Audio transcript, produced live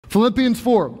Philippians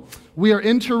 4. We are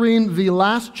entering the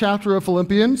last chapter of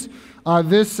Philippians.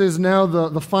 This is now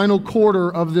the final quarter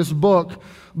of this book,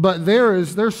 but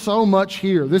there's so much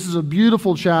here. This is a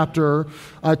beautiful chapter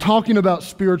talking about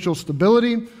spiritual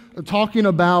stability, talking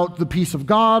about the peace of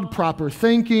God, proper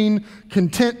thinking,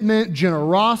 contentment,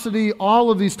 generosity.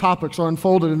 All of these topics are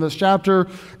unfolded in this chapter,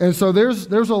 and so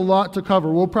there's a lot to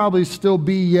cover. We'll probably still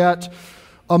be yet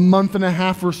a month and a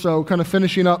half or so kind of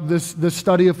finishing up this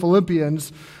study of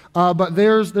Philippians. But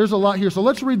there's a lot here. So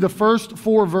let's read the first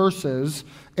 4 verses,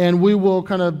 and we will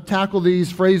kind of tackle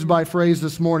these phrase by phrase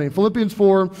this morning. Philippians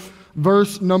 4,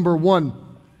 verse number 1.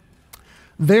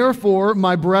 Therefore,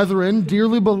 my brethren,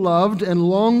 dearly beloved and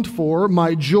longed for,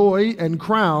 my joy and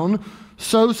crown,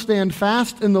 so stand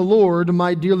fast in the Lord,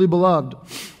 my dearly beloved.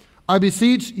 I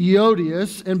beseech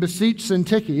Euodias and beseech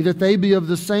Syntyche that they be of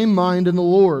the same mind in the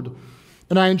Lord.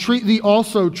 And I entreat thee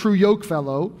also, true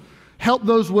yokefellow, help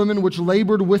those women which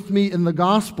labored with me in the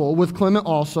gospel, with Clement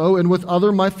also, and with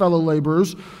other my fellow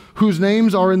laborers, whose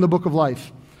names are in the book of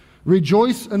life.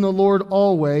 Rejoice in the Lord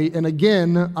always, and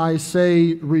again I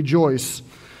say rejoice.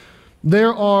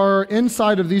 There are,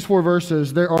 inside of these 4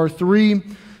 verses, there are 3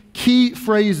 key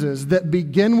phrases that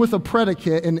begin with a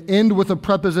predicate and end with a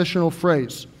prepositional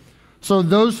phrase. So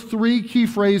those 3 key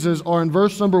phrases are in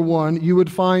verse number 1. You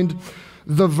would find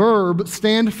the verb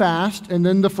stand fast, and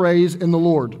then the phrase in the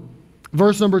Lord.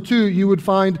 Verse number 2, you would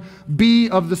find be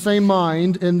of the same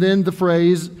mind, and then the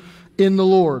phrase in the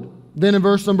Lord. Then in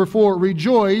verse number 4,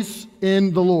 rejoice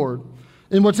in the Lord.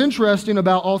 And what's interesting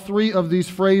about all 3 of these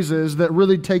phrases that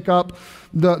really take up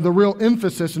the real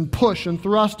emphasis and push and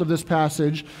thrust of this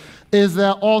passage is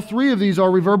that all 3 of these are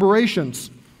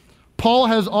reverberations. Paul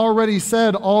has already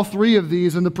said all 3 of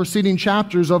these in the preceding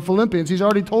chapters of Philippians. He's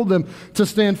already told them to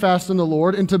stand fast in the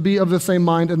Lord and to be of the same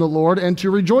mind in the Lord and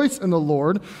to rejoice in the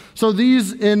Lord. So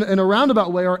these, in a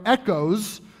roundabout way, are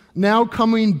echoes now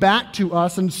coming back to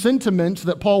us and sentiments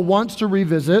that Paul wants to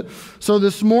revisit. So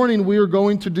this morning we are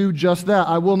going to do just that.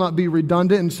 I will not be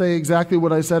redundant and say exactly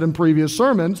what I said in previous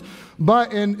sermons,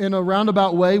 but in a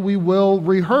roundabout way we will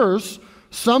rehearse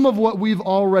some of what we've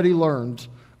already learned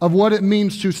of what it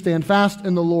means to stand fast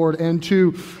in the Lord and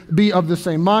to be of the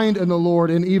same mind in the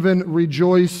Lord and even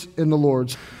rejoice in the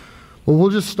Lord. Well, we'll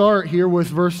just start here with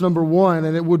verse number 1,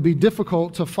 and it would be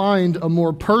difficult to find a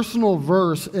more personal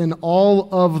verse in all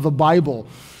of the Bible.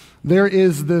 There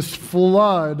is this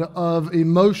flood of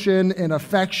emotion and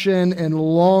affection and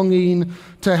longing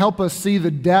to help us see the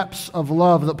depths of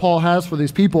love that Paul has for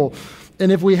these people.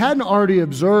 And if we hadn't already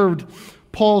observed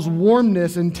Paul's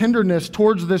warmness and tenderness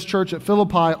towards this church at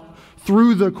Philippi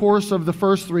through the course of the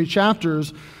first 3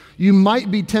 chapters, you might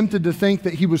be tempted to think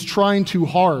that he was trying too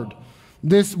hard.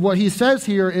 What he says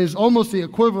here is almost the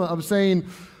equivalent of saying,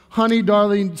 honey,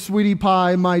 darling, sweetie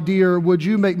pie, my dear, would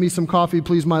you make me some coffee,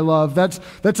 please, my love? That's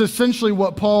essentially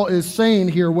what Paul is saying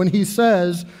here when he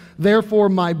says, therefore,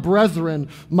 my brethren,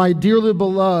 my dearly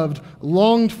beloved,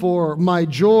 longed for, my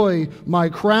joy, my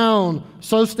crown,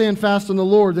 so stand fast in the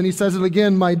Lord. Then he says it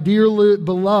again, my dearly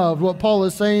beloved. What Paul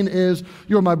is saying is,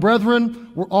 you're my brethren.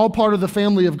 We're all part of the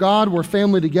family of God. We're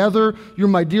family together. You're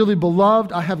my dearly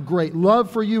beloved. I have great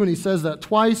love for you. And he says that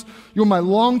twice. You're my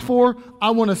longed for. I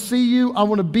want to see you. I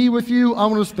want to be with you. I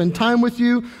want to spend time with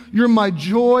you. You're my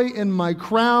joy and my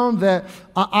crown, that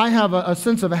I have a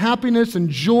sense of happiness and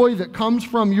joy that comes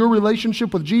from your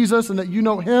relationship with Jesus and that you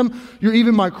know him. You're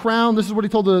even my crown. This is what he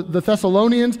told the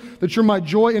Thessalonians, that you're my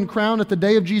joy and crown at the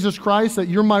day of Jesus Christ, that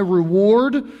you're my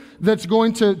reward, that's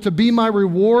going to be my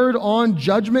reward on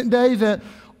Judgment Day. That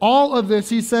all of this,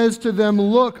 he says to them,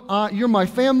 look, you're my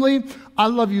family. I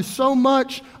love you so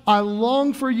much. I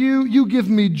long for you. You give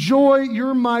me joy.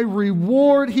 You're my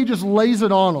reward. He just lays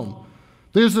it on them.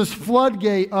 There's this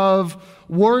floodgate of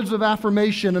words of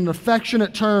affirmation and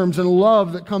affectionate terms and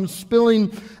love that comes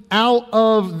spilling out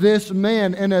of this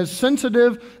man. And as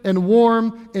sensitive and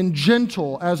warm and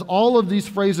gentle as all of these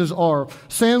phrases are,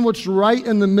 sandwiched right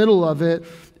in the middle of it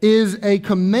is a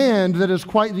command that is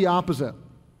quite the opposite.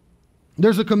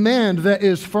 There's a command that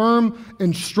is firm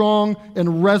and strong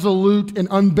and resolute and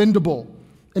unbendable.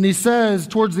 And he says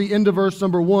towards the end of verse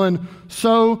number 1,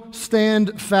 so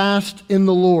stand fast in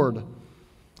the Lord.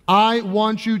 I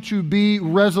want you to be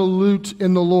resolute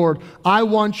in the Lord. I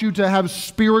want you to have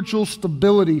spiritual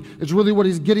stability. It's really what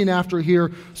he's getting after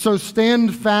here. So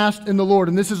stand fast in the Lord.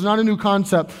 And this is not a new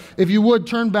concept. If you would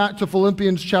turn back to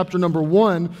Philippians chapter number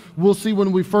 1, we'll see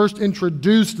when we first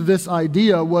introduced this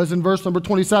idea was in verse number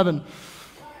 27.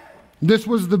 This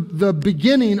was the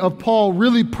beginning of Paul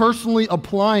really personally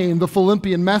applying the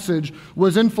Philippian message,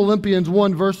 was in Philippians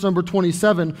 1, verse number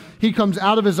 27. He comes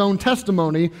out of his own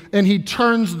testimony, and he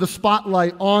turns the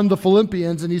spotlight on the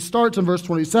Philippians, and he starts in verse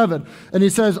 27. And he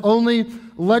says, only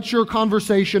let your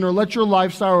conversation or let your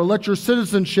lifestyle or let your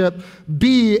citizenship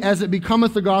be as it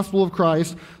becometh the gospel of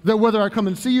Christ, that whether I come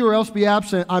and see you or else be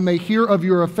absent, I may hear of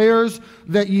your affairs,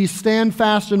 that ye stand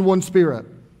fast in one spirit.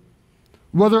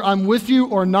 Whether I'm with you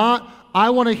or not, I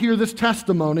want to hear this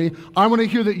testimony. I want to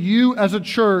hear that you as a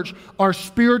church are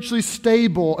spiritually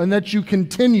stable and that you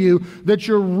continue, that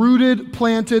you're rooted,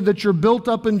 planted, that you're built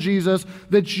up in Jesus,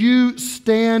 that you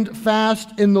stand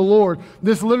fast in the Lord.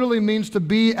 This literally means to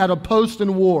be at a post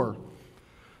in war,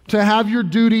 to have your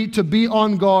duty, to be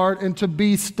on guard, and to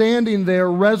be standing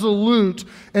there resolute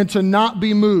and to not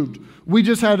be moved. We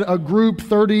just had a group,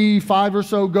 35 or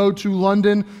so, go to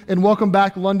London, and welcome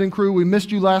back, London crew. We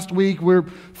missed you last week. We're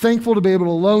thankful to be able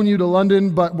to loan you to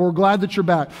London, but we're glad that you're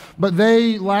back. But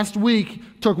they, last week,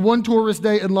 took one tourist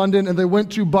day in London, and they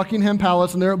went to Buckingham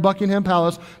Palace, and there at Buckingham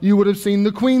Palace, you would have seen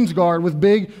the Queen's Guard with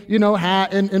big,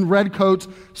 hat and red coats,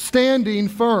 standing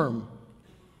firm,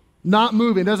 not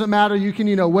moving. It doesn't matter. You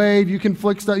can, wave, you can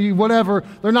flick stuff, whatever.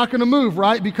 They're not going to move,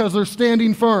 right? Because they're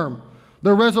standing firm.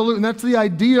 They're resolute, and that's the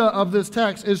idea of this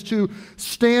text, is to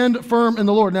stand firm in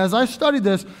the Lord. And as I studied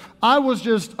this, I was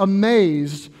just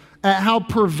amazed at how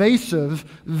pervasive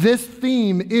this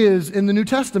theme is in the New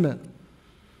Testament.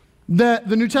 That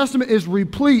the New Testament is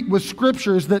replete with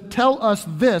scriptures that tell us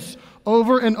this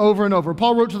over and over and over.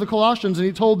 Paul wrote to the Colossians, and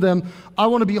he told them, I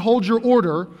want to behold your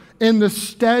order in the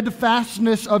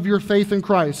steadfastness of your faith in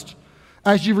Christ.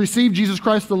 As you've received Jesus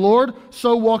Christ the Lord,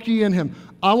 so walk ye in him.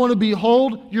 I want to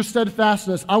behold your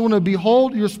steadfastness. I want to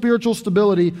behold your spiritual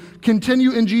stability.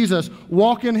 Continue in Jesus.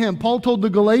 Walk in him. Paul told the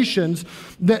Galatians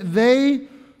that they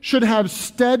should have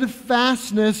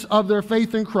steadfastness of their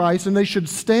faith in Christ, and they should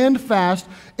stand fast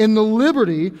in the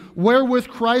liberty wherewith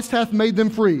Christ hath made them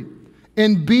free,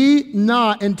 and be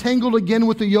not entangled again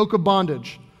with the yoke of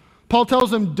bondage. Paul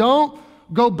tells them, don't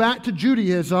go back to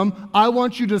Judaism. I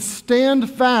want you to stand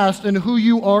fast in who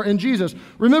you are in Jesus.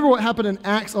 Remember what happened in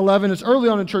Acts 11. It's early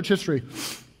on in church history.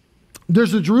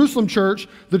 There's a Jerusalem church.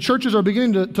 The churches are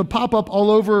beginning to pop up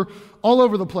all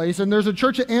over the place. And there's a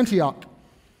church at Antioch.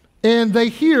 And they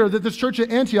hear that this church at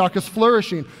Antioch is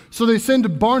flourishing. So they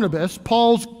send Barnabas,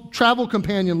 Paul's travel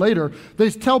companion later. They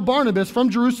tell Barnabas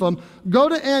from Jerusalem, go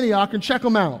to Antioch and check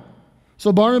them out.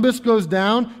 So Barnabas goes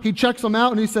down, he checks them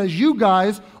out, and he says, you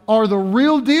guys are the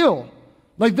real deal.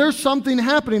 Like there's something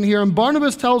happening here. And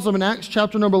Barnabas tells them in Acts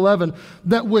chapter number 11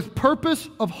 that with purpose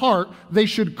of heart, they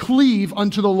should cleave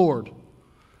unto the Lord.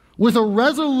 With a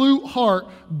resolute heart,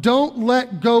 don't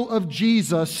let go of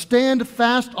Jesus. Stand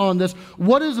fast on this.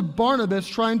 What is Barnabas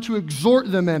trying to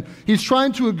exhort them in? He's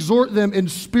trying to exhort them in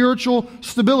spiritual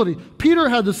stability. Peter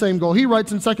had the same goal. He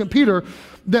writes in 2 Peter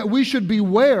that we should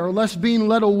beware lest being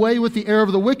led away with the error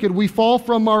of the wicked, we fall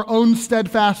from our own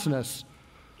steadfastness.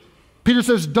 Peter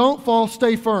says, don't fall,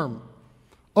 stay firm.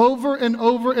 Over and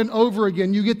over and over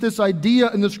again, you get this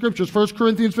idea in the scriptures. 1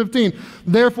 Corinthians 15,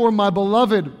 therefore, my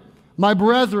beloved, my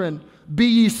brethren, be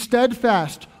ye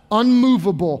steadfast,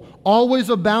 unmovable, always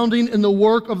abounding in the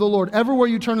work of the Lord. Everywhere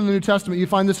you turn in the New Testament, you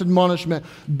find this admonishment.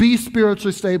 Be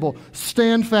spiritually stable,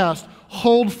 stand fast,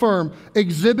 hold firm,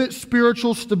 exhibit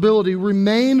spiritual stability,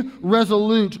 remain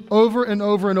resolute over and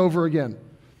over and over again.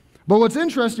 But what's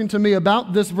interesting to me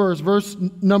about this verse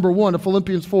number 1 of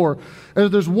Philippians 4,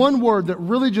 is there's one word that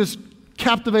really just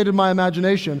captivated my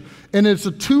imagination, and it's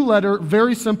a 2-letter,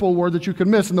 very simple word that you can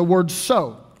miss, and the word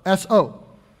so, S-O.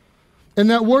 And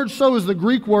that word so is the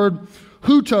Greek word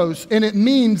hutos, and it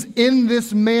means in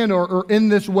this manner or in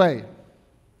this way.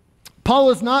 Paul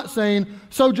is not saying,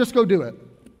 so just go do it.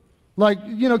 Like,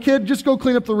 kid, just go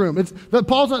clean up the room.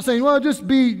 Paul's not saying, well, just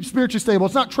be spiritually stable.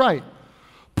 It's not trite.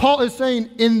 Paul is saying,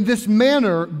 in this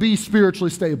manner, be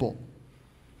spiritually stable.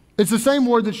 It's the same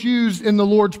word that's used in the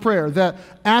Lord's Prayer, that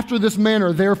after this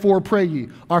manner, therefore pray ye,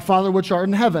 our Father which art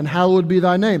in heaven, hallowed be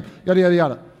thy name, yada, yada,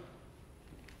 yada.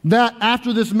 That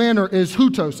after this manner is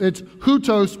hutos. It's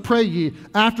hutos, pray ye,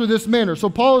 after this manner. So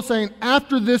Paul is saying,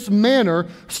 after this manner,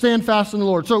 stand fast in the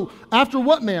Lord. So after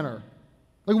what manner?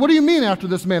 Like, what do you mean after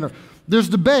this manner? There's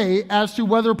debate as to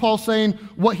whether Paul's saying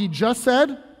what he just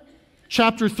said,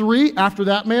 chapter 3, after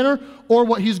that manner, or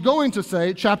what he's going to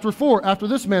say, chapter 4, after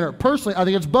this manner. Personally, I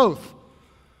think it's both.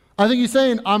 I think he's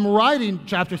saying, I'm writing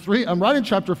chapter 3, I'm writing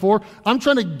chapter 4, I'm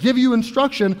trying to give you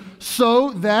instruction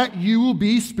so that you will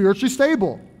be spiritually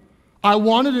stable. I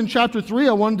wanted in chapter 3,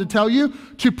 I wanted to tell you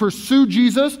to pursue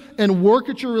Jesus and work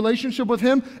at your relationship with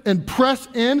him and press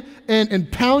in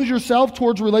and pound yourself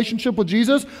towards relationship with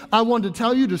Jesus. I wanted to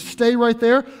tell you to stay right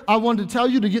there. I wanted to tell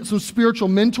you to get some spiritual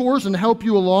mentors and help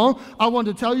you along. I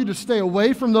wanted to tell you to stay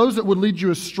away from those that would lead you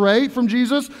astray from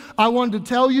Jesus. I wanted to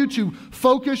tell you to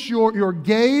focus your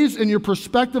gaze and your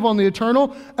perspective on the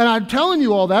eternal. And I'm telling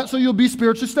you all that so you'll be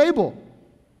spiritually stable,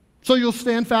 so you'll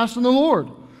stand fast in the Lord.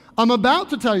 I'm about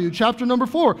to tell you, chapter number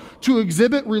 4, to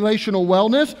exhibit relational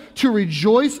wellness, to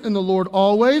rejoice in the Lord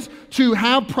always, to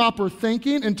have proper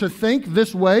thinking and to think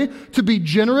this way, to be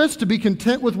generous, to be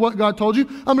content with what God told you.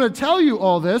 I'm going to tell you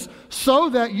all this so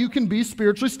that you can be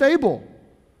spiritually stable.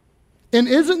 And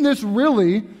isn't this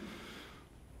really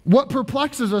what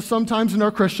perplexes us sometimes in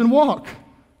our Christian walk?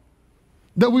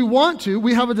 That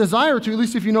we have a desire to, at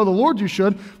least if you know the Lord you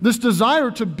should, this desire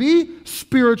to be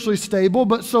spiritually stable,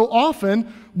 but so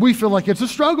often we feel like it's a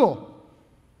struggle.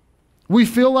 We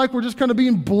feel like we're just kind of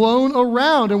being blown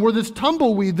around and we're this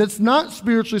tumbleweed that's not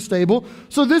spiritually stable.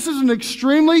 So this is an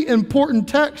extremely important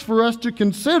text for us to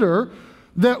consider,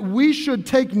 that we should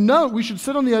take note. We should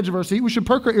sit on the edge of our seat. We should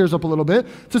perk our ears up a little bit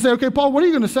to say, okay, Paul, what are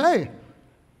you going to say?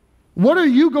 What are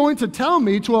you going to tell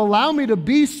me to allow me to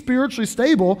be spiritually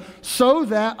stable so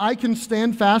that I can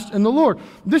stand fast in the Lord?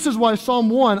 This is why Psalm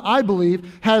 1, I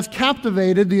believe, has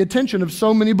captivated the attention of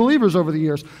so many believers over the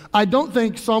years. I don't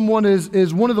think Psalm 1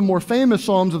 is one of the more famous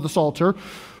Psalms of the Psalter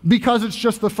because it's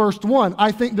just the first one.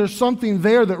 I think there's something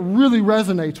there that really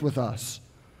resonates with us.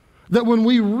 That when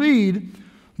we read,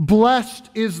 "Blessed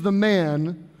is the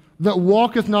man that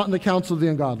walketh not in the counsel of the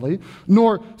ungodly,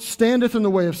 nor standeth in the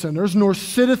way of sinners, nor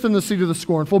sitteth in the seat of the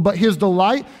scornful, but his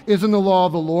delight is in the law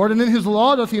of the Lord, and in his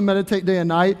law doth he meditate day and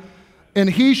night, and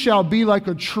he shall be like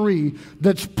a tree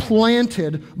that's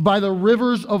planted by the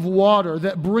rivers of water,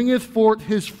 that bringeth forth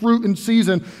his fruit in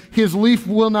season, his leaf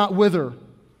will not wither.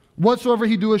 Whatsoever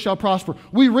he doeth shall prosper."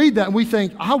 We read that and we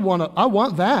think, I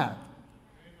want that.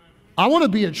 I want to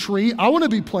be a tree. I want to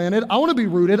be planted. I want to be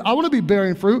rooted. I want to be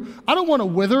bearing fruit. I don't want to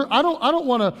wither. I don't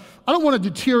want to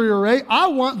deteriorate. I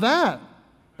want that.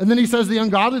 And then he says the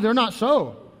ungodly, they're not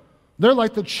so. They're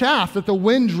like the chaff that the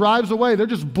wind drives away. They're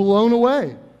just blown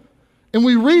away. And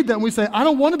we read that and we say, I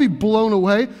don't want to be blown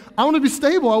away. I want to be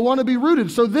stable. I want to be rooted.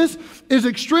 So this is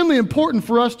extremely important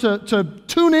for us to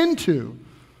tune into,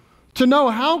 to know,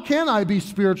 how can I be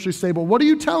spiritually stable? What are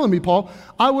you telling me, Paul?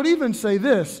 I would even say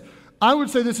this. I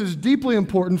would say this is deeply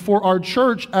important for our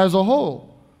church as a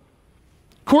whole.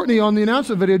 Courtney on the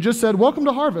announcement video just said, "Welcome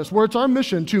to Harvest, where it's our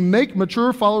mission to make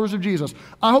mature followers of Jesus."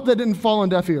 I hope that didn't fall on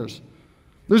deaf ears.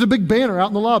 There's a big banner out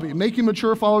in the lobby, "Making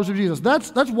mature followers of Jesus."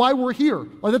 That's why we're here.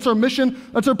 Like, that's our mission,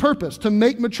 that's our purpose, to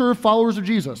make mature followers of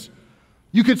Jesus.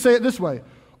 You could say it this way.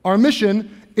 Our mission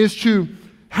is to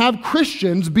have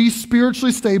Christians be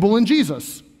spiritually stable in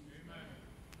Jesus.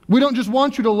 We don't just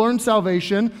want you to learn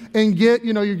salvation and get,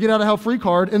 your get out of hell free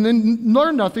card and then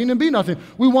learn nothing and be nothing.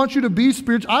 We want you to be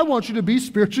I want you to be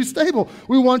spiritually stable.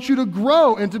 We want you to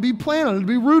grow and to be planted and to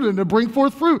be rooted and to bring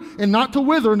forth fruit and not to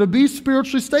wither and to be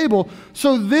spiritually stable.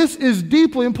 So this is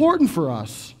deeply important for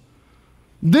us.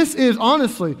 This is,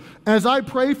 honestly, as I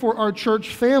pray for our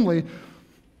church family,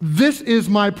 this is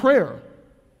my prayer.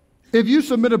 If you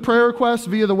submit a prayer request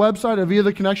via the website or via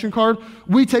the connection card,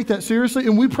 we take that seriously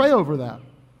and we pray over that.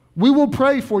 We will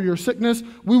pray for your sickness.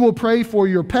 We will pray for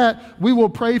your pet. We will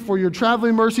pray for your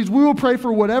traveling mercies. We will pray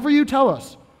for whatever you tell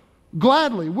us,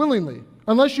 gladly, willingly.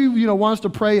 Unless you want us to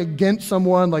pray against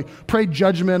someone, like pray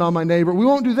judgment on my neighbor. We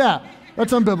won't do that.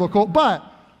 That's unbiblical. But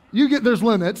there's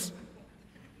limits.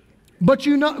 But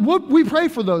we pray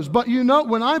for those. But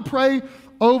when I pray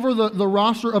over the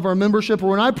roster of our membership,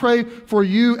 or when I pray for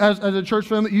you as a church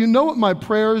family, you know what my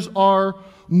prayers are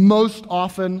most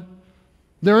often?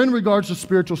 They're in regards to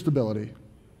spiritual stability.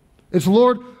 It's,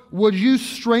 Lord, would you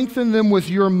strengthen them with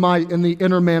your might in the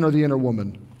inner man or the inner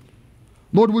woman?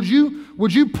 Lord, would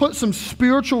you put some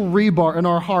spiritual rebar in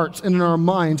our hearts and in our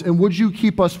minds, and would you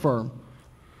keep us firm?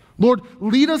 Lord,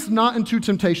 lead us not into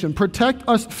temptation. Protect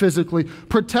us physically.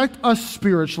 Protect us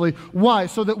spiritually. Why?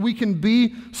 So that we can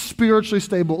be spiritually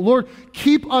stable. Lord,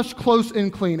 keep us close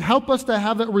and clean. Help us to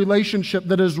have that relationship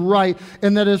that is right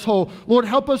and that is whole. Lord,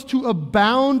 help us to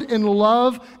abound in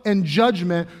love and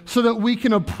judgment so that we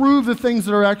can approve the things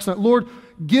that are excellent. Lord,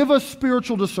 give us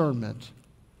spiritual discernment.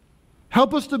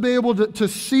 Help us to be able to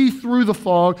see through the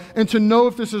fog and to know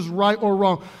if this is right or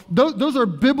wrong. Those are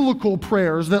biblical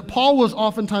prayers that Paul was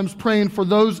oftentimes praying for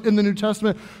those in the New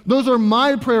Testament. Those are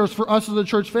my prayers for us as a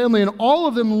church family, and all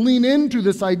of them lean into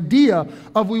this idea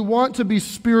of we want to be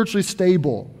spiritually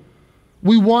stable.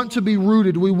 We want to be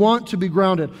rooted. We want to be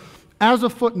grounded. As a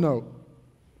footnote,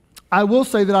 I will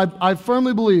say that I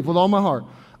firmly believe with all my heart,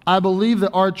 I believe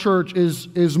that our church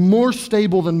is more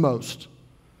stable than most.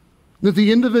 That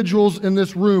the individuals in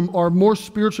this room are more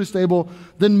spiritually stable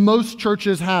than most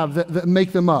churches have that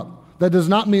make them up. That does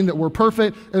not mean that we're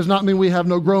perfect. It does not mean we have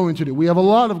no growing to do. We have a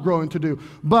lot of growing to do.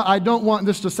 But I don't want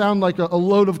this to sound like a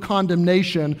load of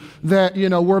condemnation that,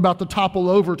 we're about to topple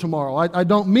over tomorrow. I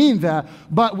don't mean that.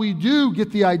 But we do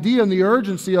get the idea and the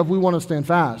urgency of we want to stand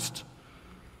fast.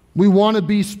 We want to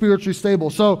be spiritually stable.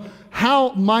 So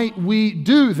how might we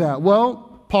do that? Well,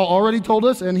 Paul already told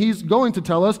us, and he's going to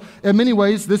tell us. In many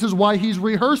ways, this is why he's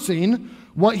rehearsing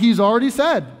what he's already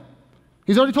said.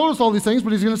 He's already told us all these things,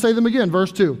 but he's going to say them again.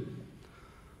 Verse 2.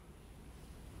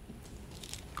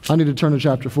 I need to turn to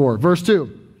chapter 4. Verse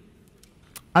 2.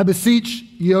 I beseech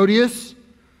Euodias,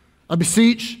 I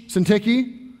beseech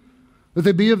Syntyche, that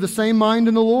they be of the same mind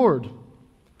in the Lord.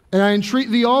 And I entreat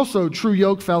thee also, true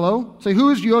yoke fellow. Say,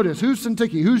 who is Euodias? Who's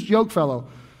Syntyche? Who's yoke fellow?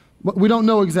 We don't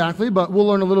know exactly, but we'll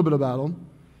learn a little bit about them.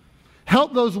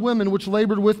 Help those women which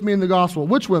labored with me in the gospel.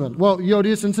 Which women? Well,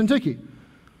 Euodias and Syntyche.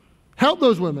 Help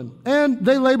those women. And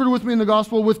they labored with me in the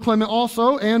gospel with Clement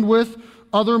also, and with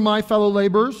other my fellow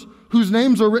laborers, whose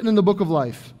names are written in the book of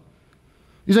life.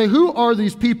 You say, who are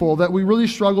these people that we really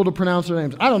struggle to pronounce their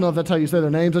names? I don't know if that's how you say their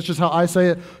names. That's just how I say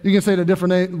it. You can say it a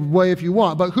different way if you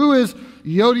want. But who is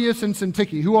Euodias and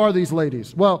Syntyche? Who are these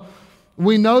ladies? Well,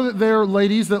 we know that they're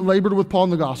ladies that labored with Paul in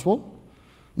the gospel.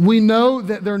 We know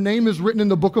that their name is written in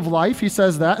the book of life. He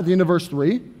says that at the end of verse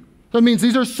 3. That means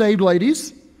these are saved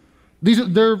ladies.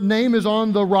 Their name is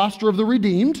on the roster of the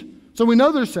redeemed. So we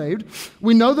know they're saved.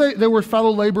 We know they were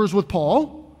fellow laborers with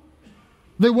Paul.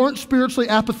 They weren't spiritually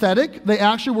apathetic. They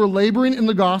actually were laboring in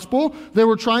the gospel. They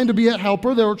were trying to be a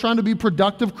helper. They were trying to be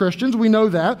productive Christians. We know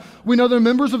that. We know they're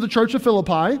members of the church of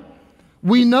Philippi.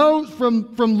 We know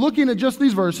from looking at just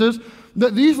these verses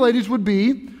that these ladies would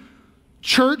be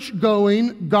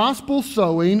church-going,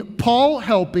 gospel-sowing,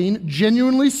 Paul-helping,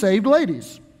 genuinely saved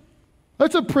ladies.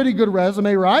 That's a pretty good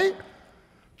resume, right?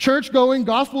 Church-going,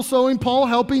 gospel-sowing,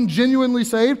 Paul-helping, genuinely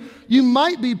saved. You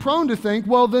might be prone to think,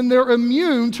 well, then they're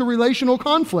immune to relational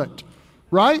conflict,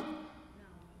 right?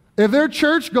 If they're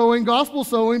church-going,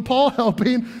 gospel-sowing,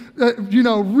 Paul-helping,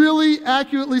 really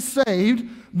accurately saved,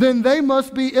 then they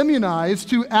must be immunized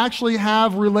to actually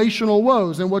have relational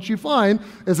woes. And what you find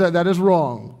is that is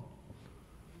wrong.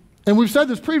 And we've said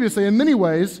this previously, in many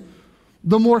ways,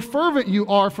 the more fervent you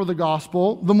are for the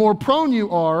gospel, the more prone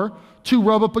you are to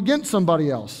rub up against somebody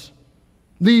else.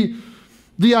 The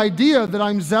idea that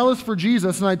I'm zealous for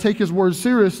Jesus and I take his word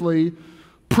seriously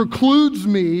precludes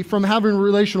me from having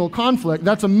relational conflict.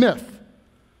 That's a myth.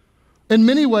 In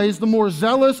many ways, the more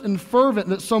zealous and fervent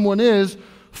that someone is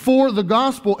for the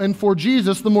gospel and for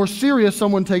Jesus, the more serious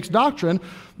someone takes doctrine,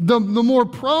 the more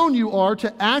prone you are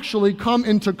to actually come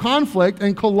into conflict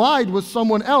and collide with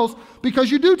someone else because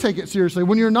you do take it seriously.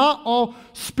 When you're not all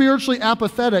spiritually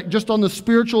apathetic, just on the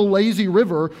spiritual lazy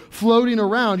river floating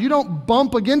around, you don't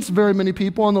bump against very many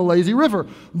people on the lazy river.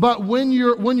 But when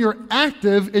you're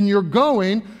active and you're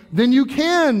going, then you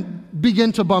can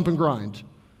begin to bump and grind.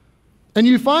 And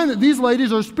you find that these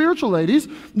ladies are spiritual ladies.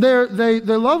 They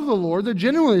love the Lord. They're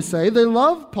genuinely saved. They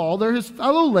love Paul. They're his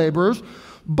fellow laborers.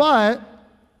 But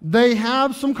they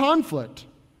have some conflict.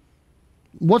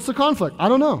 What's the conflict? I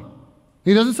don't know.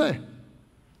 He doesn't say.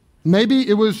 Maybe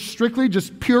it was strictly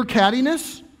just pure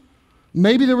cattiness.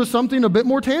 Maybe there was something a bit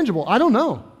more tangible. I don't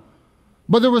know.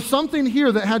 But there was something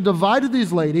here that had divided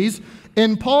these ladies,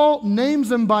 and Paul names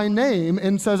them by name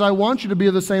and says, I want you to be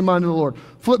of the same mind of the Lord.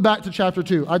 Flip back to chapter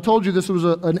 2. I told you this was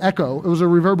an echo. It was a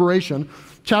reverberation.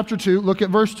 Chapter 2, look at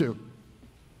verse 2.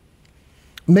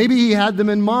 Maybe he had them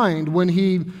in mind when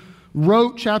he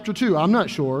wrote chapter 2. I'm not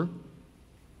sure.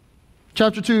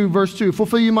 Chapter 2, verse 2.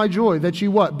 Fulfill you my joy, that ye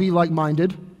what? Be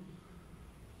like-minded,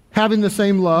 having the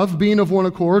same love, being of one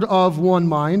accord, of one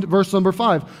mind. Verse number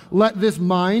 5, let this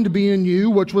mind be in you,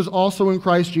 which was also in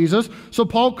Christ Jesus. So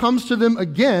Paul comes to them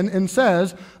again and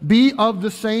says, be of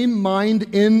the same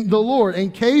mind in the Lord.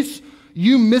 In case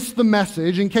you missed the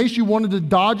message, in case you wanted to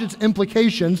dodge its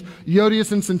implications,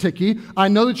 Euodias and Syntyche, I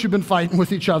know that you've been fighting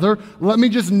with each other. Let me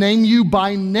just name you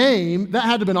by name. That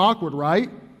had to have been awkward, right?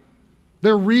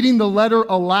 They're reading the letter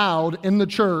aloud in the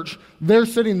church. They're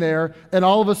sitting there, and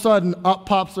all of a sudden, up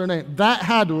pops their name. That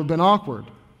had to have been awkward.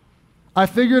 I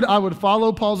figured I would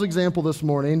follow Paul's example this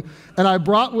morning, and I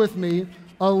brought with me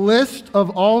a list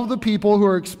of all of the people who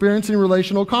are experiencing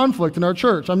relational conflict in our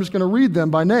church. I'm just going to read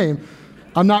them by name.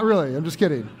 I'm not really. I'm just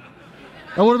kidding.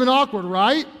 That would have been awkward,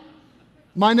 right?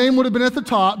 My name would have been at the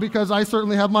top because I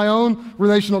certainly have my own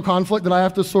relational conflict that I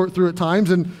have to sort through at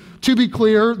times. And to be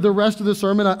clear, the rest of the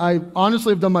sermon, I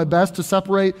honestly have done my best to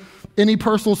separate any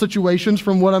personal situations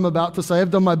from what I'm about to say.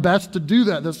 I've done my best to do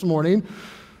that this morning.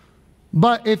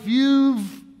 But if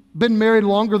you've been married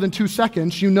longer than 2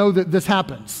 seconds, you know that this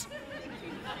happens.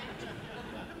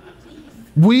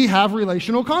 We have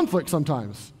relational conflict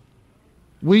sometimes.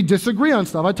 We disagree on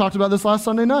stuff. I talked about this last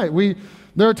Sunday night.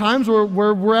 There are times where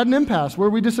we're at an impasse, where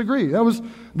we disagree. That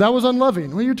was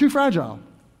unloving. Well, you're too fragile.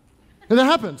 And that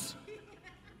happens.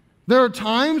 There are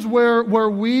times where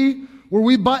we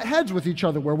butt heads with each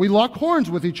other, where we lock horns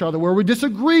with each other, where we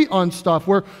disagree on stuff,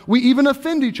 where we even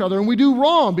offend each other and we do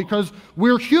wrong because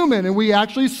we're human and we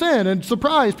actually sin. And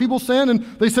surprise, people sin and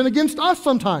they sin against us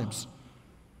sometimes.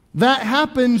 That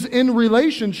happens in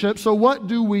relationships. So what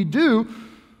do?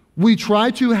 We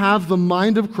try to have the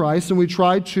mind of Christ, and we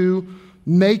try to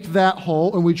make that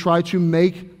whole, and we try to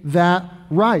make that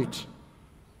right.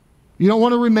 You don't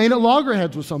want to remain at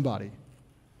loggerheads with somebody.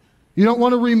 You don't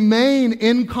want to remain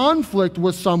in conflict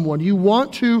with someone. You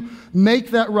want to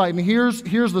make that right. And here's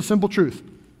the simple truth.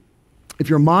 If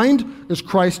your mind is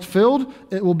Christ-filled,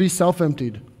 it will be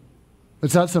self-emptied.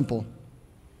 It's that simple.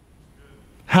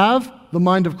 Have the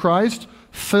mind of Christ,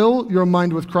 fill your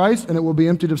mind with Christ, and it will be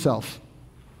emptied of self.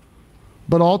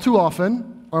 But all too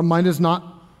often, our mind is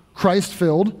not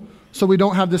Christ-filled, so we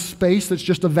don't have this space that's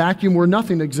just a vacuum where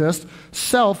nothing exists.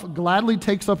 Self gladly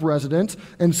takes up residence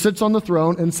and sits on the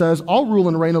throne and says, I'll rule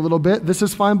and reign a little bit. This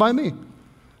is fine by me. And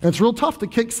it's real tough to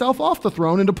kick self off the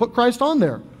throne and to put Christ on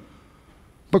there.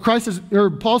 But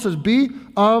Paul says, be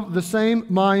of the same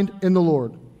mind in the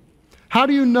Lord. How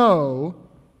do you know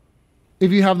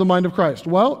if you have the mind of Christ?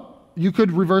 Well, you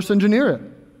could reverse engineer it.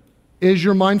 Is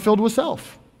your mind filled with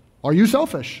self? Are you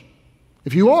selfish?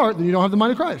 If you are, then you don't have the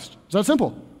mind of Christ. It's that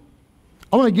simple.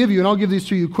 I want to give you, and I'll give these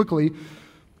to you quickly,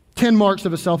 10 marks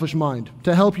of a selfish mind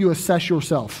to help you assess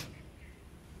yourself.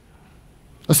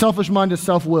 A selfish mind is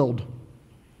self-willed.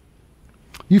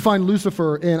 You find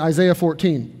Lucifer in Isaiah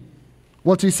 14.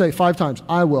 What's he say 5 times?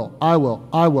 I will, I will,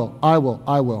 I will, I will,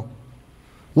 I will.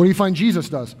 What do you find Jesus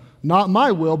does? Not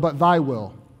my will, but thy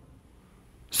will.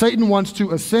 Satan wants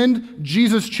to ascend.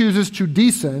 Jesus chooses to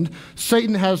descend.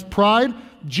 Satan has pride.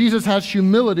 Jesus has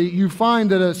humility. You find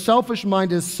that a selfish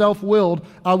mind is self-willed.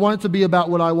 I want it to be about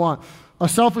what I want. A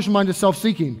selfish mind is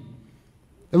self-seeking.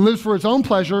 It lives for its own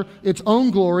pleasure, its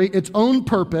own glory, its own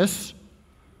purpose,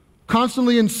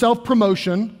 constantly in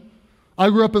self-promotion. I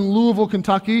grew up in Louisville,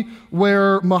 Kentucky,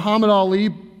 where Muhammad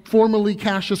Ali, formerly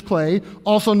Cassius Clay,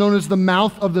 also known as the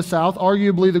Mouth of the South,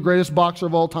 arguably the greatest boxer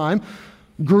of all time,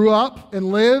 grew up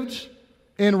and lived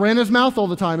and ran his mouth all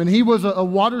the time. And he was a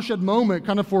watershed moment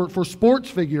kind of for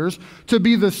sports figures to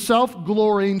be the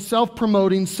self-glorying,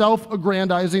 self-promoting,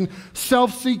 self-aggrandizing,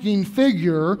 self-seeking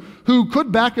figure who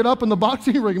could back it up in the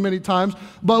boxing ring many times,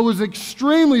 but was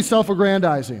extremely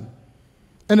self-aggrandizing.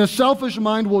 And a selfish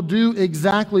mind will do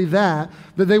exactly that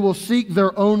they will seek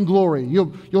their own glory.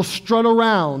 You'll strut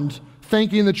around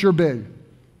thinking that you're big.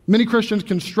 Many Christians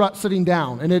can strut sitting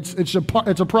down, and it's a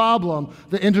problem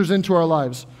that enters into our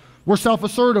lives. We're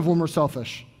self-assertive when we're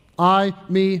selfish. I,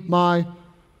 me, my.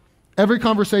 Every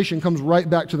conversation comes right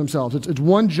back to themselves. It's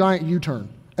one giant U-turn.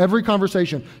 Every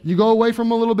conversation. You go away from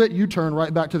them a little bit, you turn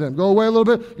right back to them. Go away a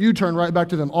little bit, you turn right back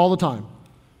to them all the time.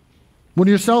 When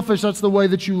you're selfish, that's the way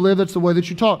that you live, that's the way that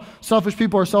you talk. Selfish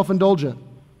people are self-indulgent,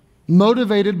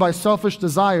 motivated by selfish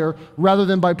desire rather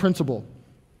than by principle.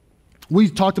 We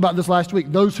talked about this last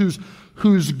week. Those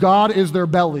whose God is their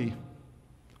belly,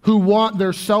 who want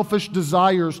their selfish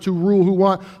desires to rule, who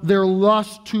want their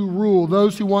lust to rule,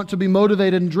 those who want to be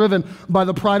motivated and driven by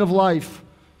the pride of life.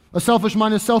 A selfish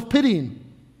mind is self-pitying.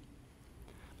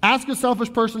 Ask a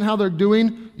selfish person how they're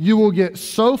doing, you will get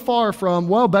so far from,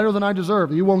 well, better than I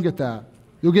deserve. You won't get that.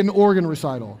 You'll get an organ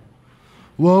recital.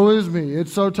 Woe is me,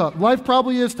 it's so tough. Life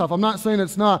probably is tough. I'm not saying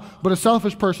it's not, but a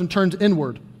selfish person turns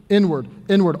inward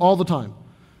all the time.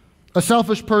 A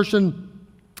selfish person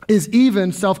is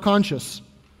even self-conscious.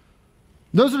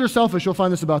 Those that are selfish, you'll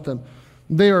find this about them.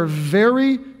 They are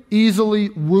very easily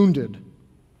wounded.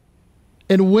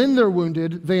 And when they're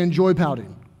wounded, they enjoy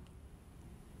pouting.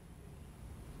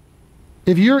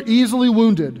 If you're easily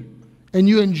wounded and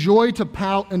you enjoy to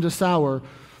pout and to sour,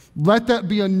 let that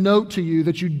be a note to you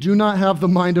that you do not have the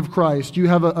mind of Christ. You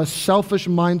have a selfish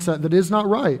mindset that is not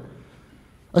right.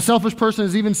 A selfish person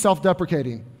is even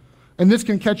self-deprecating. And this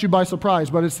can catch you by surprise,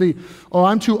 but it's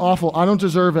I'm too awful. I don't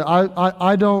deserve it.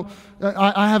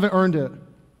 I haven't earned it.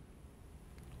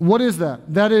 What is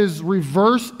that? That is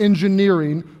reverse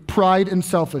engineering pride and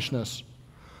selfishness.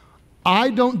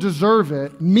 I don't deserve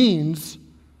it means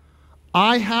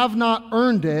I have not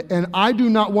earned it, and I do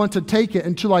not want to take it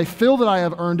until I feel that I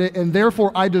have earned it, and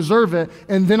therefore I deserve it,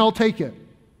 and then I'll take it.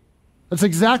 That's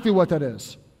exactly what that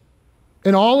is.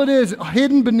 And all it is,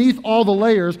 hidden beneath all the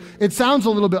layers, it sounds a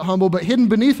little bit humble, but hidden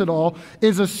beneath it all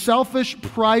is a selfish,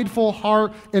 prideful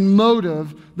heart and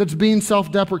motive that's being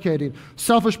self-deprecating.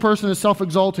 Selfish person is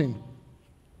self-exalting.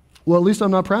 Well, at least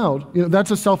I'm not proud. That's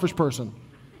a selfish person.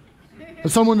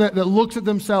 It's someone that looks at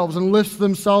themselves and lifts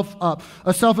themselves up.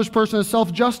 A selfish person is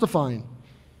self-justifying.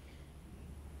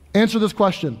 Answer this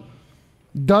question.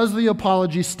 Does the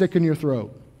apology stick in your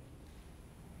throat?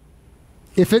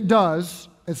 If it does,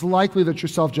 it's likely that you're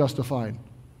self-justifying.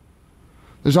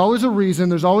 There's always a reason,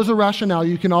 there's always a rationale.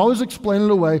 You can always explain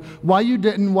it away, why you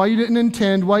didn't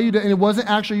intend, it wasn't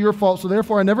actually your fault, so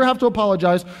therefore I never have to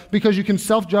apologize, because you can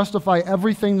self-justify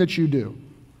everything that you do.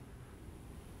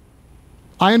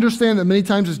 I understand that many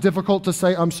times it's difficult to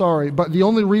say, I'm sorry, but the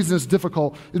only reason it's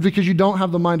difficult is because you don't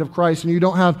have the mind of Christ, and you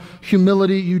don't have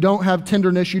humility, you don't have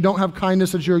tenderness, you don't have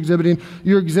kindness that you're exhibiting.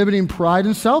 You're exhibiting pride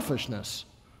and selfishness.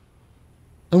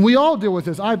 And we all deal with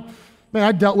this. I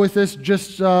dealt with this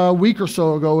just a week or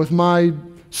so ago with my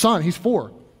son. He's 4.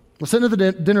 We're sitting at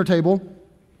the dinner table.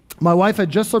 My wife had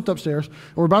just slipped upstairs,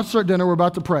 and we're about to start dinner. We're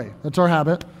about to pray. That's our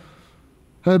habit.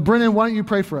 Brennan, why don't you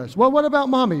pray for us? Well, what about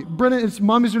Mommy? Brennan,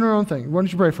 Mommy's doing her own thing. Why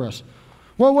don't you pray for us?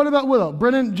 Well, what about Willow?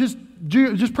 Brennan, just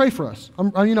pray for us.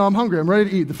 I'm hungry. I'm ready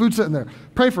to eat. The food's sitting there.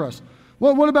 Pray for us.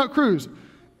 Well, what about Cruz?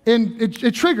 And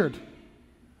it triggered.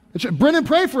 Brennan,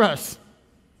 pray for us.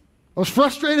 I was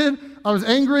frustrated, I was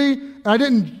angry, I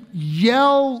didn't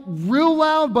yell real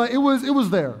loud, but it was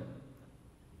there.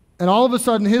 And all of a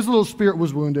sudden, his little spirit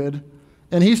was wounded,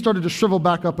 and he started to shrivel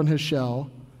back up in his shell.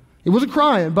 He wasn't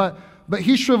crying, but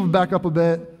he shriveled back up a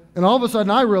bit, and all of a sudden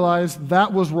I realized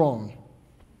that was wrong.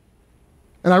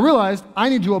 And I realized I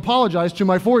need to apologize to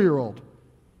my 4-year-old.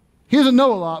 He doesn't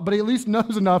know a lot, but he at least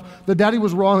knows enough that Daddy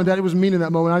was wrong and Daddy was mean in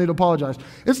that moment. I need to apologize.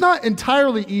 It's not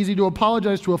entirely easy to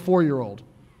apologize to a 4-year-old.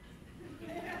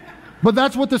 But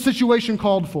that's what the situation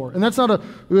called for. And that's not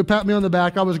pat me on the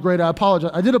back, I was great, I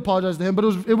apologize. I did apologize to him, but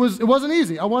it wasn't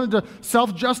easy. I wanted to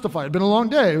self-justify. It'd been a long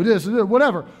day,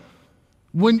 whatever.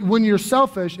 When you're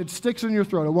selfish, it sticks in your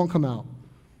throat, it won't come out.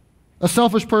 A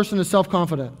selfish person is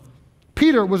self-confident.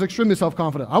 Peter was extremely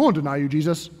self-confident. I won't deny you,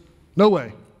 Jesus. No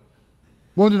way.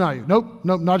 Won't deny you. Nope,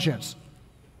 not a chance.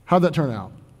 How'd that turn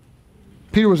out?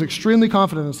 Peter was extremely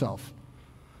confident in himself.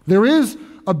 There is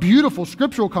a beautiful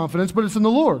scriptural confidence, but it's in the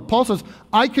Lord. Paul says,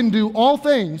 I can do all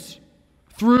things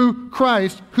through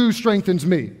Christ who strengthens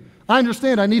me. I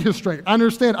understand I need his strength. I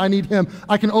understand I need him.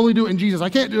 I can only do it in Jesus. I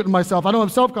can't do it in myself. I don't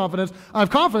have self-confidence. I have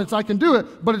confidence I can do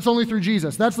it, but it's only through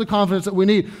Jesus. That's the confidence that we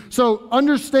need. So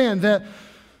understand that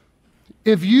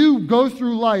if you go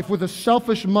through life with a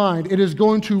selfish mind, it is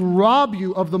going to rob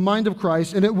you of the mind of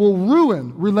Christ, and it will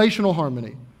ruin relational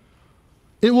harmony.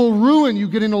 It will ruin you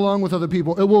getting along with other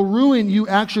people. It will ruin you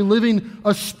actually living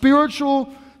a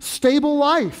spiritual, stable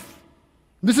life.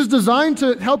 This is designed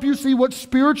to help you see what's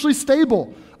spiritually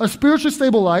stable. A spiritually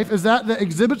stable life is that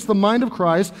exhibits the mind of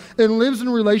Christ and lives in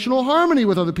relational harmony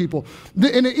with other people.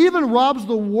 And it even robs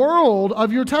the world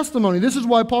of your testimony. This is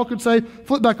why Paul could say,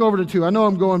 flip back over to 2. I know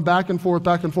I'm going back and forth,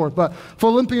 but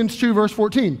Philippians 2, verse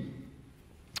 14.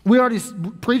 We already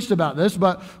preached about this,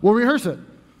 but we'll rehearse it.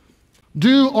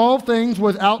 Do all things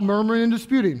without murmuring and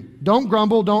disputing. Don't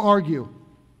grumble, don't argue.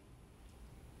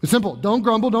 It's simple. Don't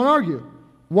grumble, don't argue.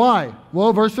 Why?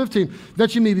 Well, verse 15,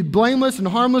 that you may be blameless and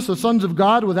harmless, the sons of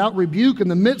God, without rebuke in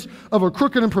the midst of a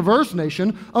crooked and perverse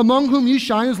nation, among whom you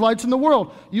shine as lights in the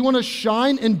world. You want to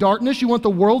shine in darkness? You want the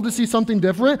world to see something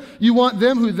different? You want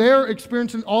them who they're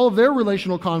experiencing all of their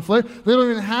relational conflict, they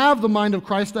don't even have the mind of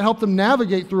Christ to help them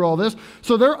navigate through all this,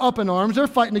 so they're up in arms, they're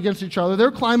fighting against each other,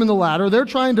 they're climbing the ladder, they're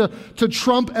trying to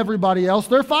trump everybody else,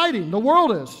 they're fighting, the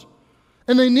world is.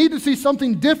 And they need to see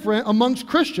something different amongst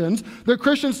Christians, that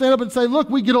Christians stand up and say, look,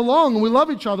 we get along and we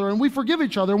love each other and we forgive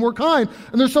each other and we're kind,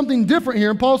 and there's something different here.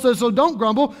 And Paul says, so don't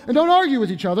grumble and don't argue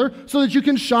with each other, so that you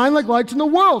can shine like lights in the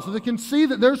world, so they can see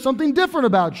that there's something different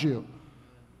about you.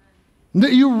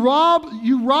 That you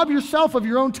rob yourself of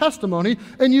your own testimony,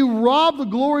 and you rob the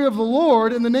glory of the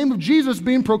Lord in the name of Jesus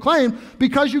being proclaimed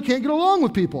because you can't get along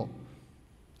with people.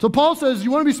 So Paul says,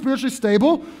 you want to be spiritually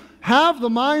stable? Have the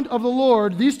mind of the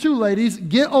Lord. These two ladies,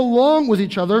 get along with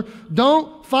each other.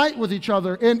 Don't fight with each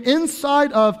other. And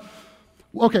inside of,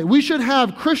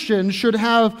 Christians should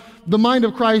have the mind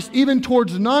of Christ even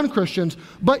towards non-Christians,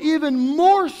 but even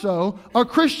more so, a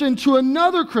Christian to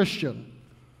another Christian.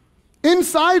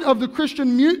 Inside of the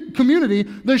Christian community,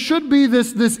 there should be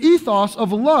this ethos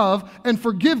of love and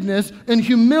forgiveness and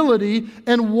humility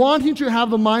and wanting to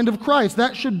have the mind of Christ.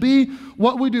 That should be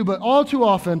what we do. But all too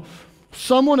often,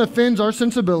 someone offends our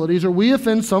sensibilities, or we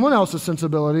offend someone else's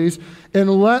sensibilities, and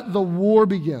let the war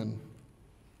begin.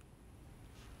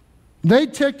 They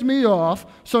ticked me off.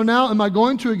 So now am I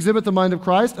going to exhibit the mind of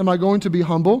Christ? Am I going to be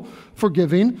humble,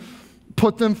 forgiving,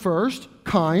 put them first,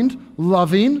 kind,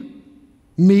 loving,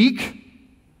 meek?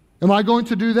 Am I going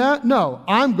to do that? No,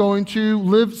 I'm going to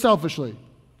live selfishly.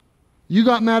 You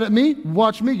got mad at me?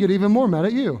 Watch me get even more mad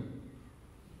at you.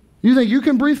 You think you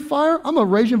can breathe fire? I'm a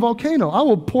raging volcano. I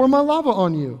will pour my lava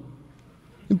on you.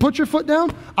 And put your foot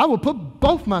down? I will put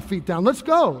both my feet down. Let's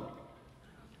go.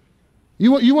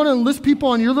 You want to enlist people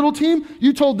on your little team?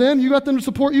 You told them, you got them to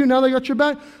support you, now they got your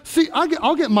back. See,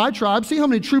 I'll get my tribe, see how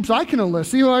many troops I can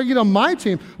enlist, see who I get on my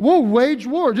team. We'll wage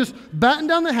war. Just batten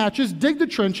down the hatches, dig the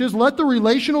trenches, let the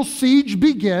relational siege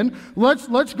begin. Let's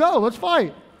go, let's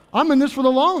fight. I'm in this for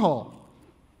the long haul.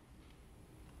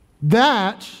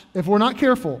 That, if we're not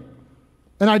careful,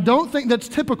 and I don't think that's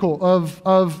typical of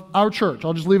our church.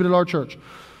 I'll just leave it at our church.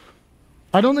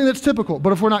 I don't think that's typical,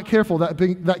 but if we're not careful,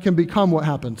 that can become what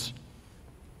happens.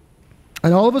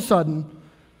 And all of a sudden,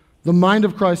 the mind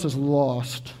of Christ is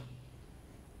lost,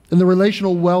 and the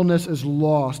relational wellness is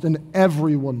lost, and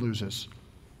everyone loses.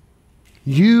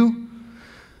 You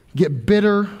get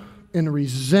bitter and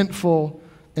resentful,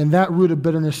 and that root of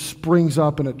bitterness springs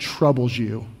up and it troubles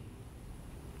you.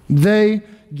 They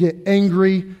get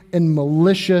angry and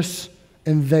malicious,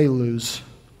 and they lose.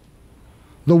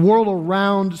 The world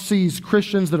around sees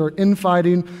Christians that are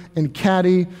infighting and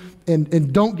catty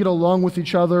and don't get along with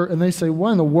each other, and they say,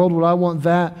 why in the world would I want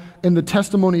that? And the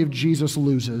testimony of Jesus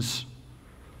loses.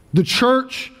 The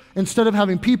church, instead of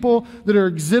having people that are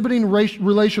exhibiting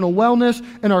relational wellness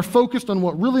and are focused on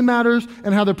what really matters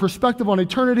and have their perspective on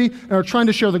eternity and are trying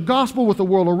to share the gospel with the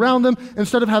world around them,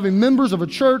 instead of having members of a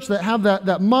church that have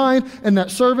that mind and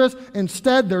that service,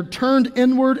 instead they're turned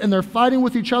inward and they're fighting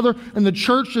with each other, and the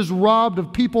church is robbed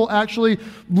of people actually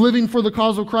living for the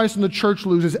cause of Christ, and the church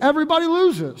loses. Everybody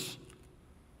loses.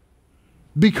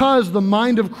 Because the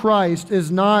mind of Christ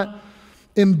is not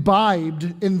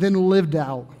imbibed and then lived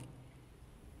out.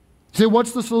 See,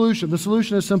 what's the solution? The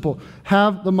solution is simple.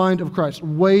 Have the mind of Christ.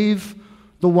 Wave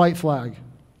the white flag.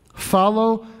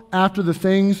 Follow after the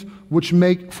things which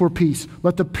make for peace.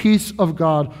 Let the peace of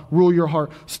God rule your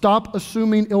heart. Stop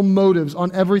assuming ill motives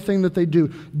on everything that they do.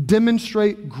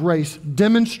 Demonstrate grace.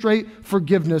 Demonstrate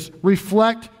forgiveness.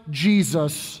 Reflect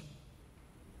Jesus.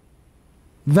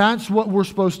 That's what we're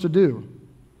supposed to do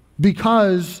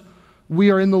because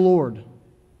we are in the Lord.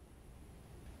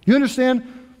 You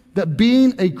understand that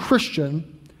being a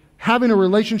Christian, having a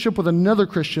relationship with another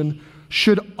Christian,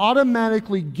 should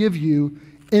automatically give you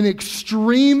an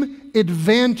extreme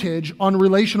advantage on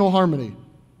relational harmony.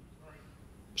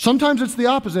 Sometimes it's the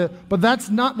opposite, but that's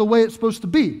not the way it's supposed to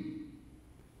be.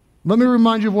 Let me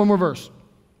remind you of one more verse.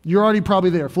 You're already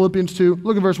probably there. Philippians 2,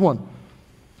 look at verse 1.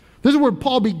 This is where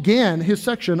Paul began his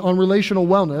section on relational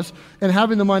wellness and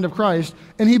having the mind of Christ,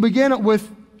 and he began it with,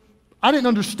 I didn't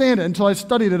understand it until I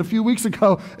studied it a few weeks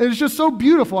ago, and it's just so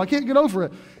beautiful. I can't get over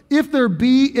it. If there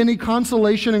be any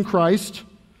consolation in Christ,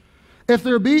 if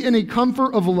there be any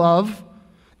comfort of love,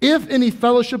 if any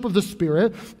fellowship of the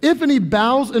Spirit, if any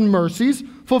bowels and mercies,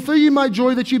 fulfill ye my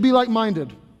joy that ye be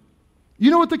like-minded.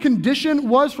 You know what the condition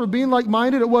was for being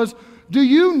like-minded? It was, do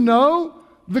you know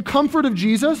the comfort of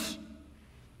Jesus?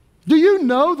 Do you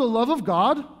know the love of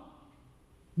God?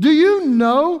 Do you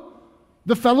know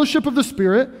the fellowship of the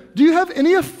Spirit? Do you have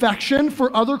any affection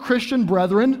for other Christian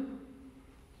brethren?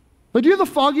 Like, do you have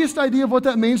the foggiest idea of what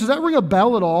that means? Does that ring a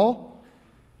bell at all?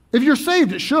 If you're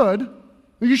saved, it should.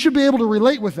 You should be able to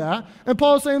relate with that. And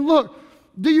Paul is saying, look,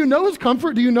 do you know his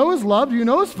comfort? Do you know his love? Do you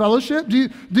know his fellowship? Do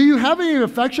you have any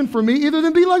affection for me other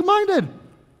than be like-minded?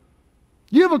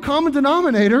 You have a common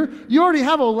denominator. You already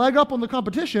have a leg up on the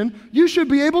competition. You should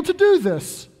be able to do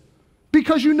this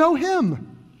because you know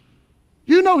him.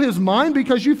 You know his mind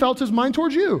because you felt his mind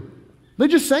towards you. They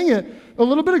just sang it a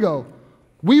little bit ago.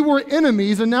 We were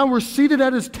enemies and now we're seated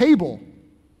at his table.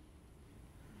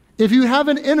 If you have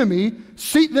an enemy,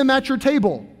 seat them at your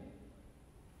table.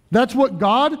 That's what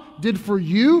God did for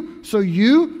you, so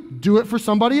you do it for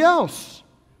somebody else.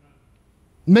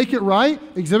 Make it right,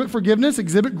 exhibit forgiveness,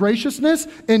 exhibit graciousness,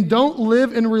 and don't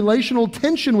live in relational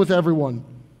tension with everyone.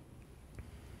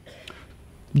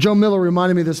 Joe Miller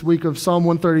reminded me this week of Psalm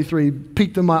 133. He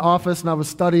peeked in my office and I was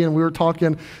studying and we were talking,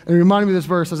 and he reminded me of this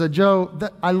verse. I said, Joe,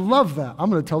 I love that. I'm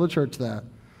going to tell the church that.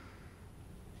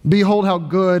 Behold how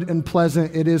good and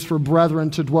pleasant it is for brethren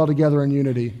to dwell together in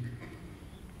unity.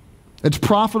 It's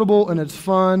profitable and it's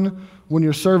fun when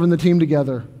you're serving the team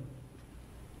together.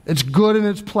 It's good and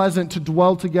it's pleasant to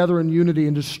dwell together in unity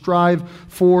and to strive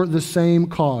for the same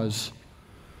cause.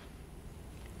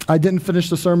 I didn't finish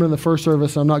the sermon in the first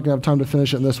service, so I'm not going to have time to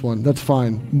finish it in this one. That's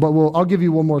fine. But I'll give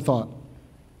you one more thought.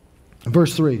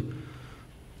 Verse 3.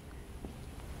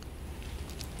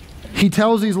 he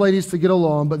tells these ladies to get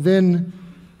along, but then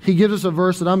he gives us a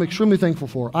verse that I'm extremely thankful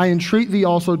for. I entreat thee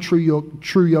also, true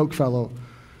yoke fellow.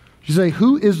 You say,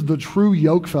 who is the true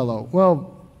yoke fellow?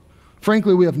 Well,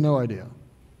 frankly, we have no idea.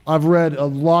 I've read a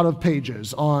lot of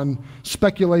pages on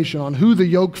speculation on who the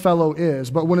yoke fellow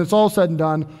is, but when it's all said and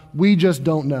done, we just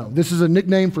don't know. This is a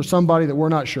nickname for somebody that we're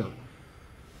not sure.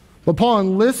 But Paul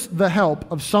enlists the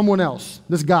help of someone else,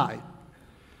 this guy. And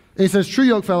he says, true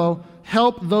yoke fellow,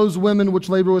 help those women which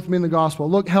labor with me in the gospel.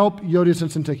 Look, help Euodias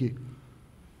and Syntyche.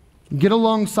 Get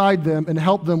alongside them and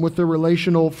help them with their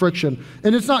relational friction.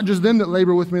 And it's not just them that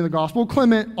labor with me in the gospel.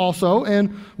 Clement also,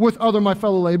 and with other my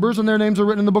fellow laborers, and their names are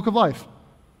written in the book of life.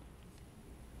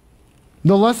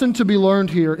 The lesson to be learned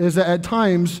here is that at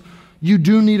times you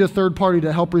do need a third party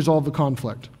to help resolve the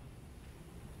conflict.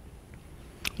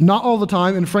 Not all the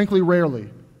time, and frankly, rarely.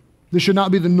 This should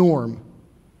not be the norm.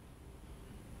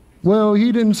 Well,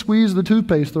 he didn't squeeze the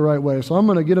toothpaste the right way, so I'm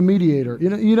going to get a mediator.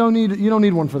 You don't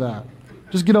need one for that.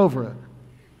 Just get over it.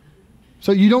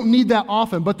 So you don't need that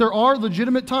often, but there are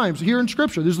legitimate times here in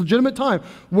Scripture. There's legitimate time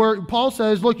where Paul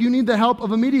says, look, you need the help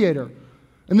of a mediator.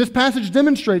 And this passage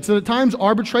demonstrates that at times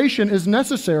arbitration is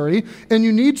necessary and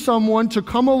you need someone to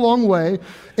come a long way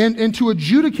and to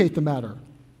adjudicate the matter.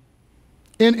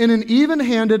 And an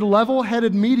even-handed,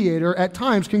 level-headed mediator at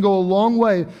times can go a long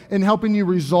way in helping you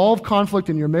resolve conflict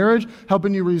in your marriage,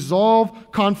 helping you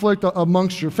resolve conflict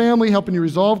amongst your family, helping you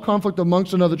resolve conflict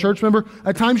amongst another church member.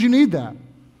 At times you need that.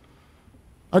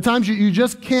 At times you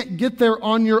just can't get there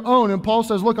on your own. And Paul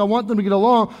says, look, I want them to get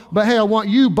along, but hey, I want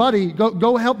you, buddy,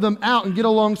 go help them out and get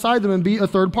alongside them and be a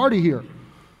third party here.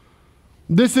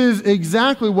 This is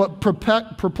exactly what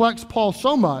perplexed Paul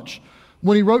so much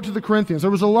when he wrote to the Corinthians.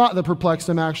 There was a lot that perplexed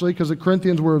him, actually, because the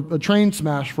Corinthians were a train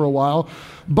smash for a while.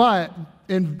 But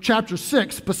in chapter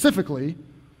 6 specifically,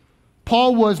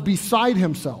 Paul was beside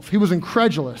himself. He was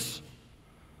incredulous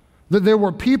that there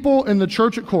were people in the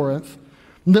church at Corinth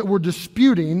that were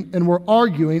disputing and were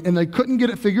arguing, and they couldn't get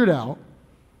it figured out.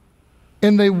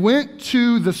 And they went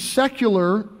to the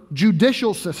secular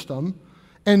judicial system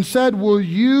and said, will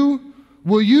you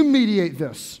mediate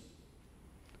this?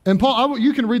 And Paul,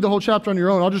 you can read the whole chapter on your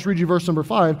own. I'll just read you verse number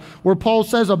 5, where Paul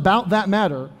says about that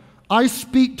matter, I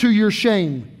speak to your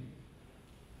shame.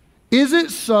 Is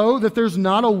it so that there's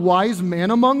not a wise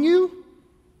man among you?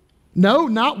 No,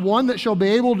 not one that shall be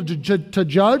able to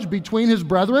judge between his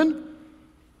brethren?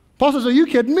 Paul says, are you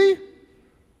kidding me?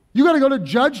 You got to go to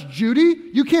Judge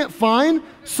Judy? You can't find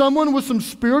someone with some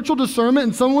spiritual discernment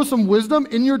and someone with some wisdom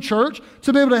in your church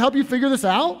to be able to help you figure this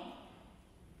out?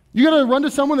 You got to run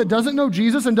to someone that doesn't know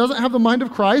Jesus and doesn't have the mind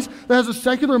of Christ, that has a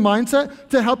secular mindset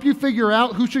to help you figure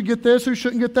out who should get this, who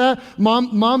shouldn't get that.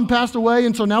 Mom passed away,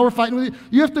 and so now we're fighting with you.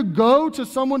 You have to go to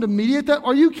someone to mediate that?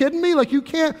 Are you kidding me? Like, you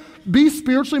can't be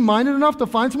spiritually minded enough to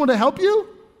find someone to help you?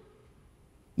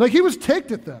 Like, he was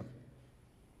ticked at them.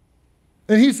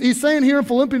 And he's saying here in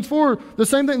Philippians 4 the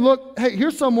same thing. Look, hey,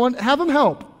 here's someone, have him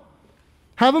help.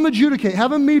 Have him adjudicate,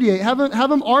 have him mediate, have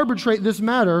him arbitrate this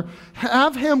matter.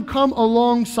 Have him come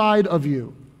alongside of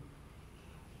you.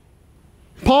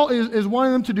 Paul is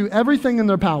wanting them to do everything in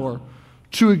their power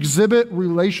to exhibit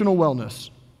relational wellness.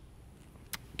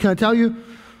 Can I tell you,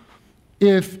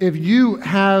 if you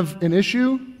have an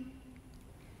issue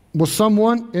with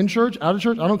someone in church, out of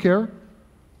church, I don't care.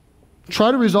 Try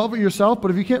to resolve it yourself,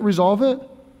 but if you can't resolve it,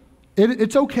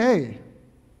 it's okay.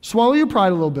 Swallow your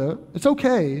pride a little bit. It's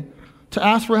okay to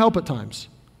ask for help at times.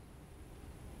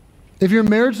 If your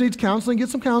marriage needs counseling, get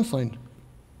some counseling.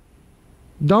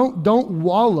 Don't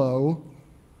wallow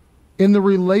in the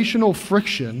relational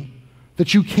friction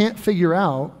that you can't figure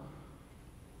out.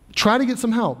 Try to get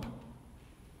some help.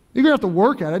 You're going to have to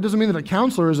work at it. It doesn't mean that a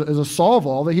counselor is a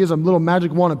solve-all, that he has a little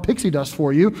magic wand of pixie dust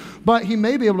for you, but he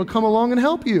may be able to come along and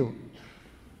help you.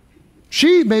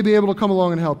 She may be able to come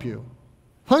along and help you.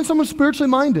 Find someone spiritually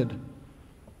minded.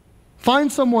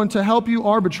 Find someone to help you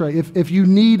arbitrate if you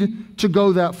need to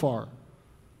go that far.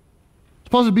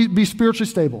 Supposed to be spiritually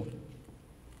stable.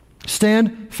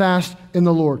 Stand fast in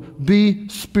the Lord. Be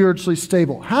spiritually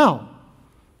stable. How?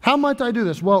 How might I do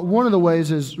this? Well, one of the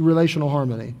ways is relational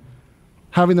harmony.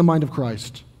 Having the mind of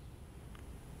Christ.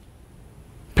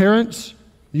 Parents,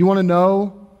 you want to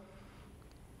know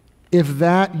if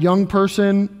that young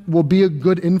person will be a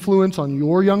good influence on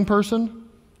your young person?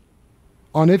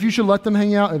 On if you should let them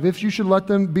hang out, if you should let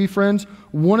them be friends?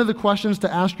 One of the questions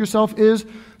to ask yourself is,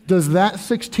 does that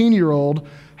 16-year-old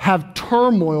have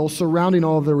turmoil surrounding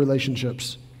all of their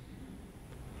relationships?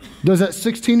 Does that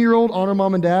 16-year-old honor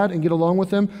mom and dad and get along with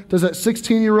them? Does that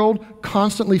 16-year-old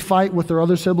constantly fight with their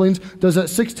other siblings? Does that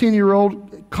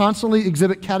 16-year-old constantly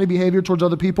exhibit catty behavior towards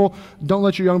other people? Don't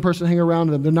let your young person hang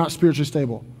around them. They're not spiritually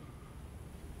stable.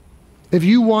 If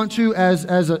you want to, as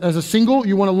a single,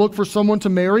 you want to look for someone to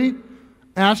marry,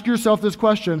 ask yourself this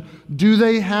question: do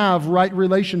they have right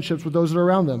relationships with those that are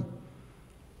around them?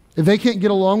 If they can't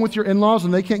get along with your in-laws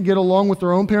and they can't get along with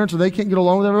their own parents or they can't get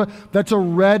along with everybody, that's a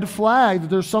red flag that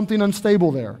there's something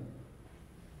unstable there.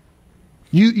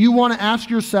 You want to ask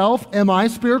yourself, am I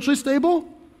spiritually stable?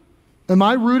 Am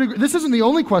I rooted? This isn't the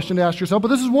only question to ask yourself, but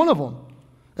this is one of them.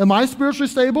 Am I spiritually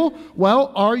stable?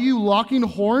 Well, are you locking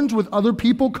horns with other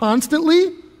people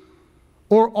constantly?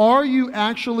 Or are you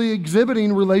actually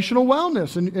exhibiting relational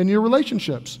wellness in your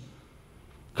relationships?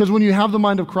 Because when you have the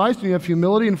mind of Christ and you have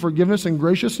humility and forgiveness and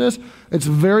graciousness, it's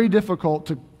very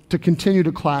difficult to continue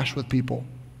to clash with people.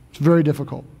 It's very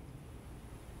difficult.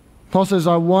 Paul says,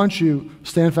 I want you,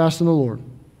 stand fast in the Lord.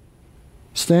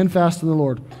 Stand fast in the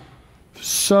Lord.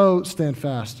 So stand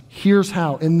fast. Here's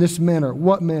how. In this manner.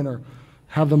 What manner?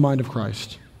 Have the mind of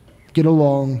Christ. Get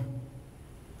along.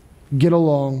 Get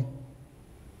along.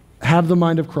 Have the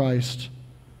mind of Christ.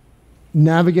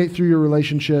 Navigate through your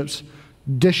relationships,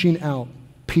 dishing out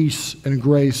peace and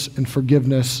grace and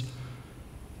forgiveness,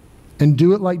 and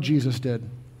do it like Jesus did.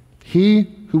 He,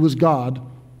 who was God,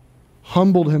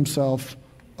 humbled himself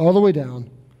all the way down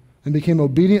and became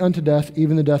obedient unto death,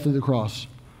 even the death of the cross.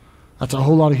 That's a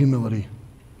whole lot of humility.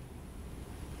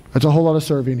 That's a whole lot of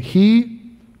serving. He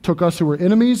took us who were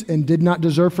enemies and did not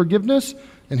deserve forgiveness,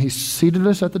 and he seated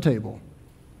us at the table.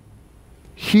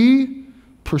 He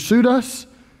pursued us,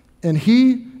 and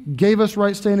he gave us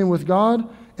right standing with God,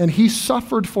 and he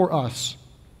suffered for us.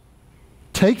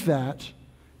 Take that,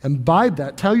 imbibe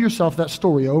that, tell yourself that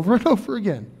story over and over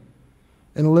again,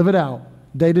 and live it out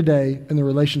day to day in the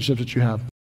relationships that you have.